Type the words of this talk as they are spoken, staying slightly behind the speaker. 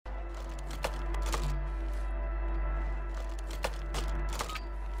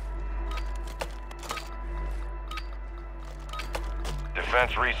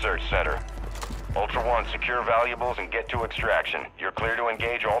Defense Research Center. Ultra One, secure valuables and get to extraction. You're clear to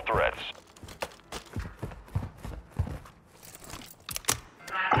engage all threats.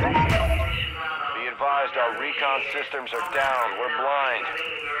 Be advised, our recon systems are down. We're blind.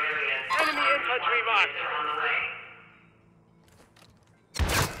 Enemy infantry marked.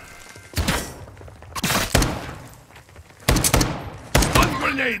 Stun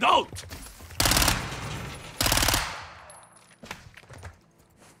grenade out!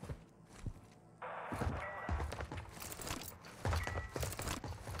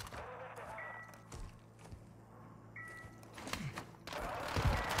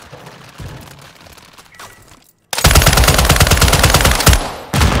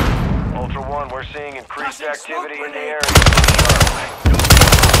 Ultra One, we're seeing increased activity in the area.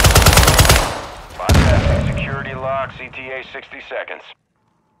 Bypassing security lock, CTA 60 seconds.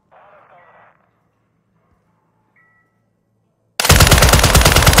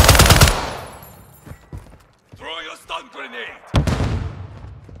 Throwing a stun grenade!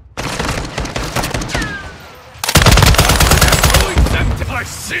 Throwing them to I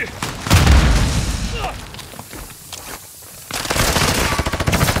see!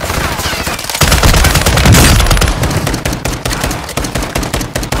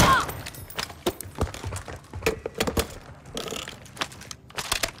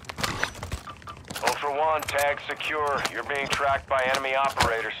 Ultra One, tag secure. You're being tracked by enemy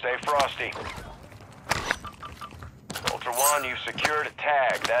operators. Stay frosty. Ultra One, you've secured a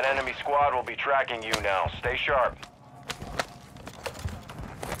tag. That enemy squad will be tracking you now. Stay sharp.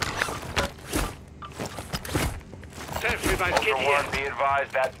 Ultra One, be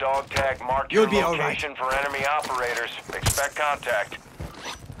advised that dog tag marked your location for enemy operators. Expect contact.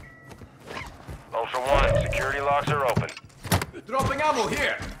 Ultra One, security locks are open. Dropping ammo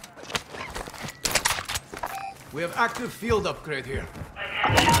here. We have active field upgrade here.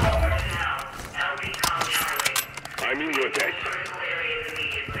 I'm in your deck.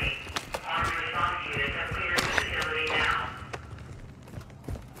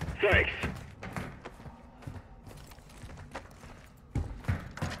 Thanks.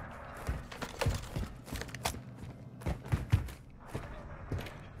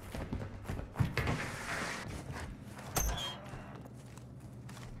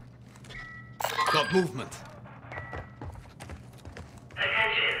 Got movement.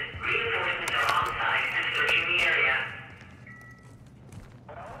 Attention, reinforcements are on site and searching the area.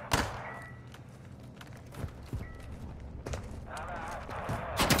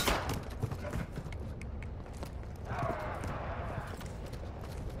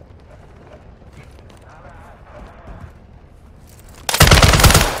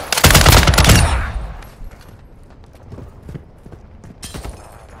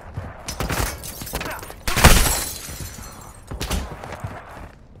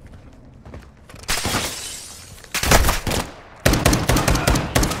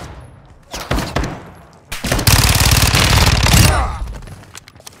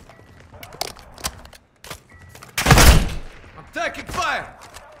 Taking fire!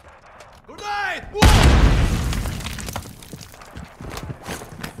 Grenade!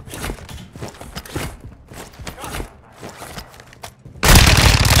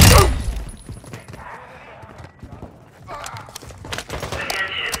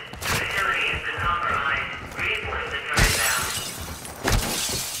 Attention, facility has been compromised. Reinforcements are inbound.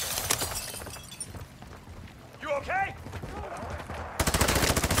 You okay?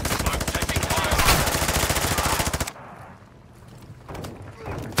 I'm taking fire!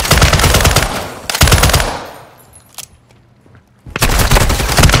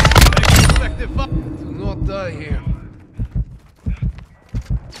 Effective fire. Do not die here.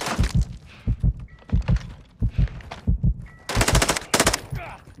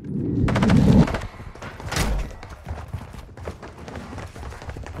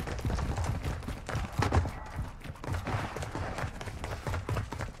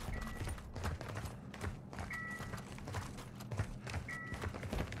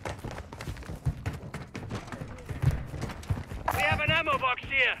 We have an ammo box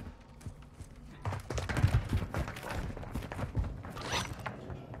here.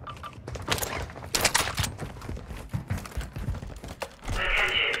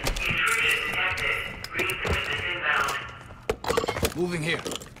 Attention, intrusion detected. Reinforcements inbound. Moving here.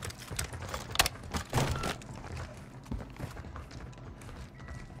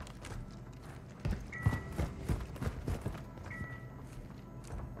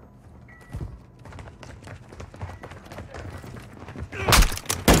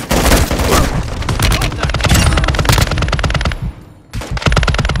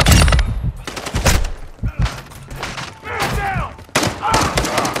 Man down! Ah!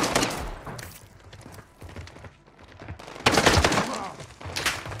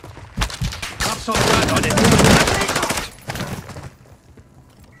 some dirt on it.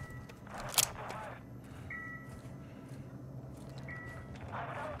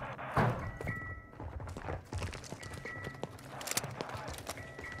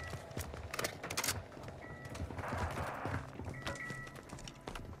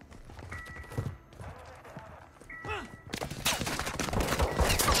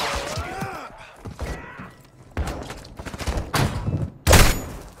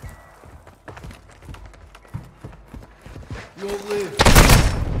 You'll live.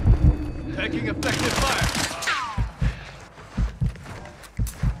 Taking effective fire.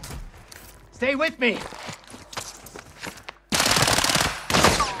 Stay with me.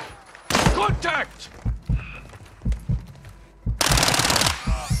 Contact!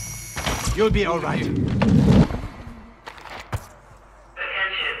 You'll be all right. Attention.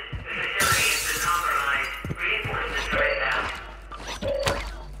 The facility has been compromised. Reinforcements are inbound.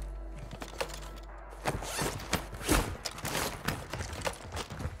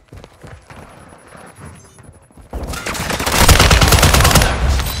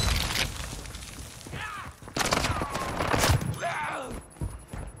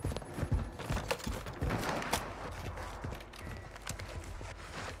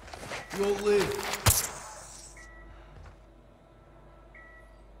 You'll live.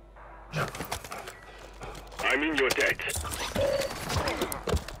 I'm in your debt.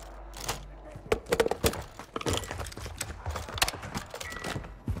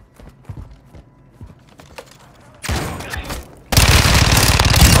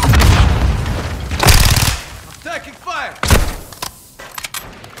 Taking fire!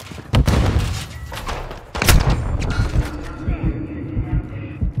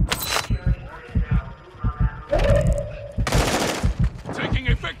 Taking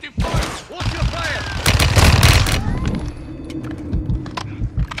effective fire! Watch your fire!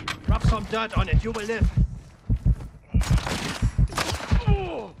 Rub some dirt on it. You will live.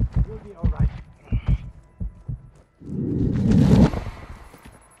 You'll be all right.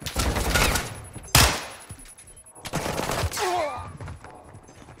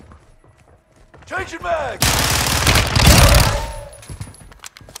 Changing mag!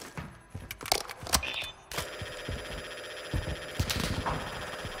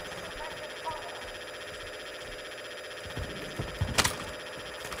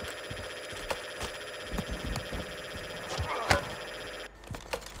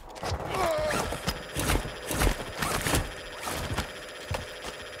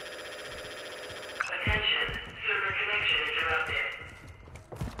 Attention. Server connection interrupted.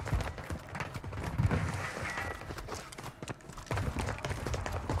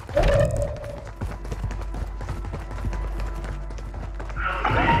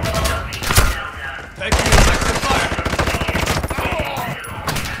 Taking effective fire!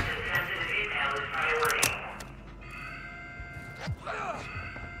 Sensitive intel is priority.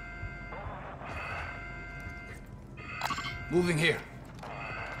 Moving here.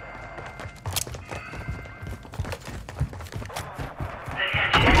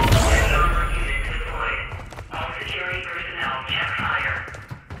 Attention. Armor unit deployed. All security personnel check fire.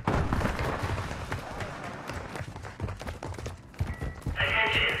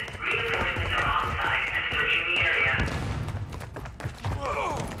 Attention. Reinforcements are on site and searching the area.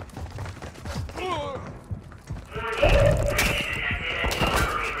 Warning. Breach detected at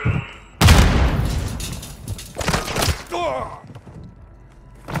delivery room.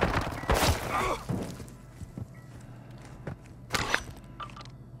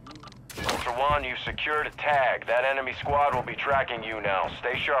 Ultra One, you secured a tag. That enemy squad will be tracking you now.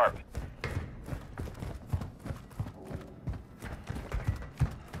 Stay sharp.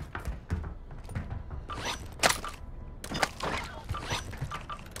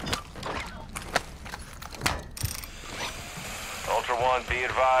 Ultra One, be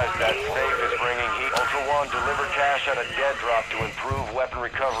advised that safe is bringing heat. Ultra One, deliver cash at a dead drop to improve weapon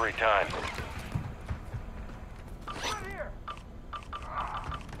recovery time.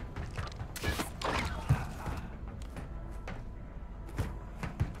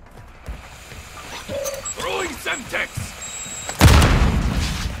 Throwing Semtex!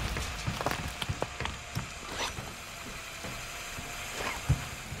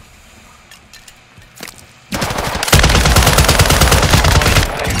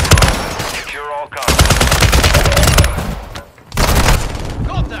 Secure all contacts.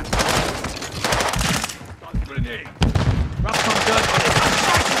 Contact! Stun grenade! Rub some dirt on it.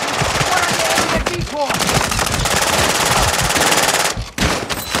 What are the enemy for?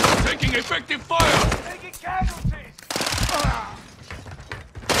 Taking effective fire! Taking casualties!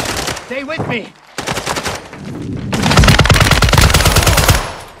 Stay with me!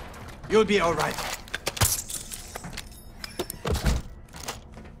 You'll be all right.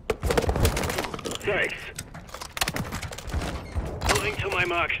 Thanks. Moving to my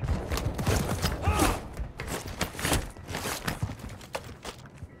mark.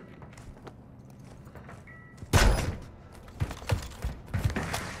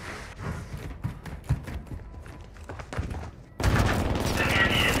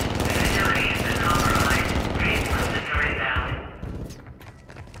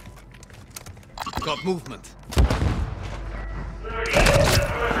 Got movement.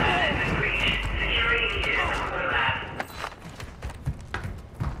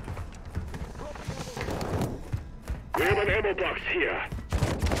 We have an ammo box here.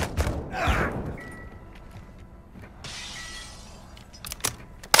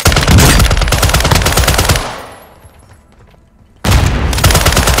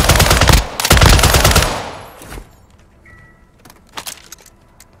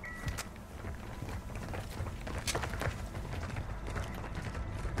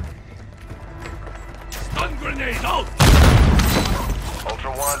 Stun grenade out!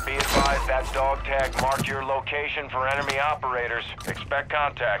 Ultra One, be advised that dog tag marked your location for enemy operators. Expect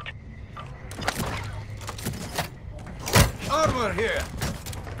contact. Armor here.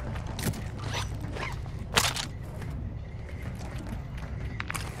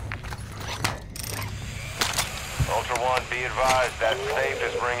 Ultra One, be advised that safe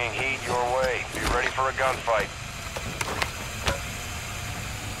is bringing heat your way. Be ready for a gunfight.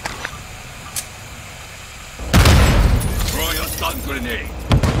 Throw your stun grenade!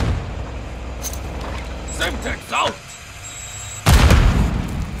 Semtex out!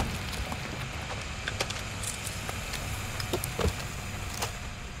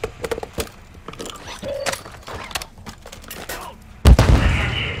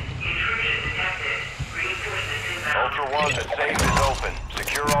 Ultra One, the safe is open.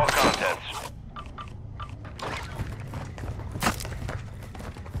 Secure all contents.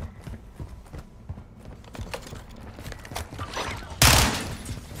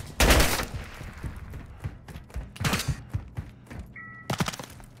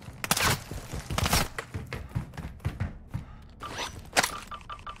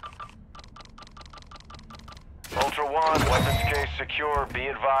 Ultra One, weapons case secure. Be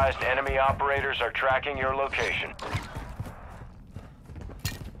advised, enemy operators are tracking your location.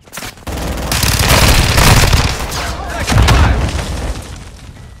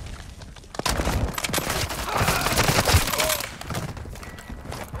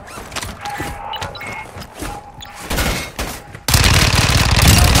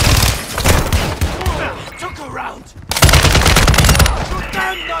 Took a round. You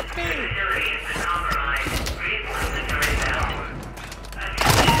damn not me.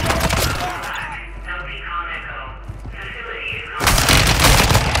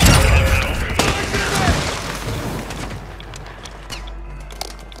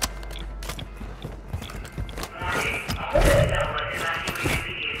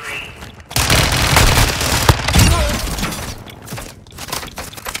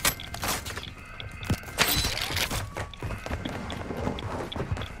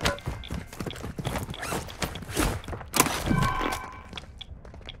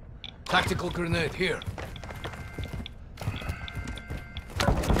 Tactical grenade here.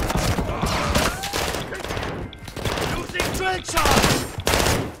 Using drill charge.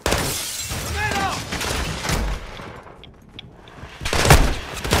 Grenade out.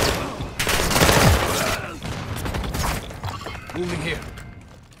 Moving here.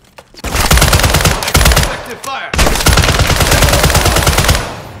 Effective fire.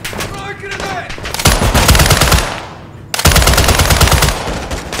 Throw a grenade.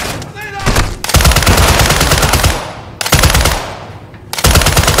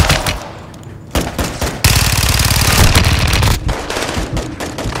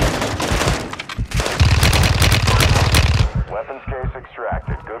 Weapons case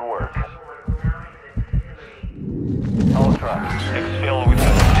extracted. Good work. Ultra, exfil with the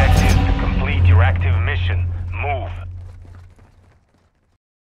objectives to complete your active mission. Move.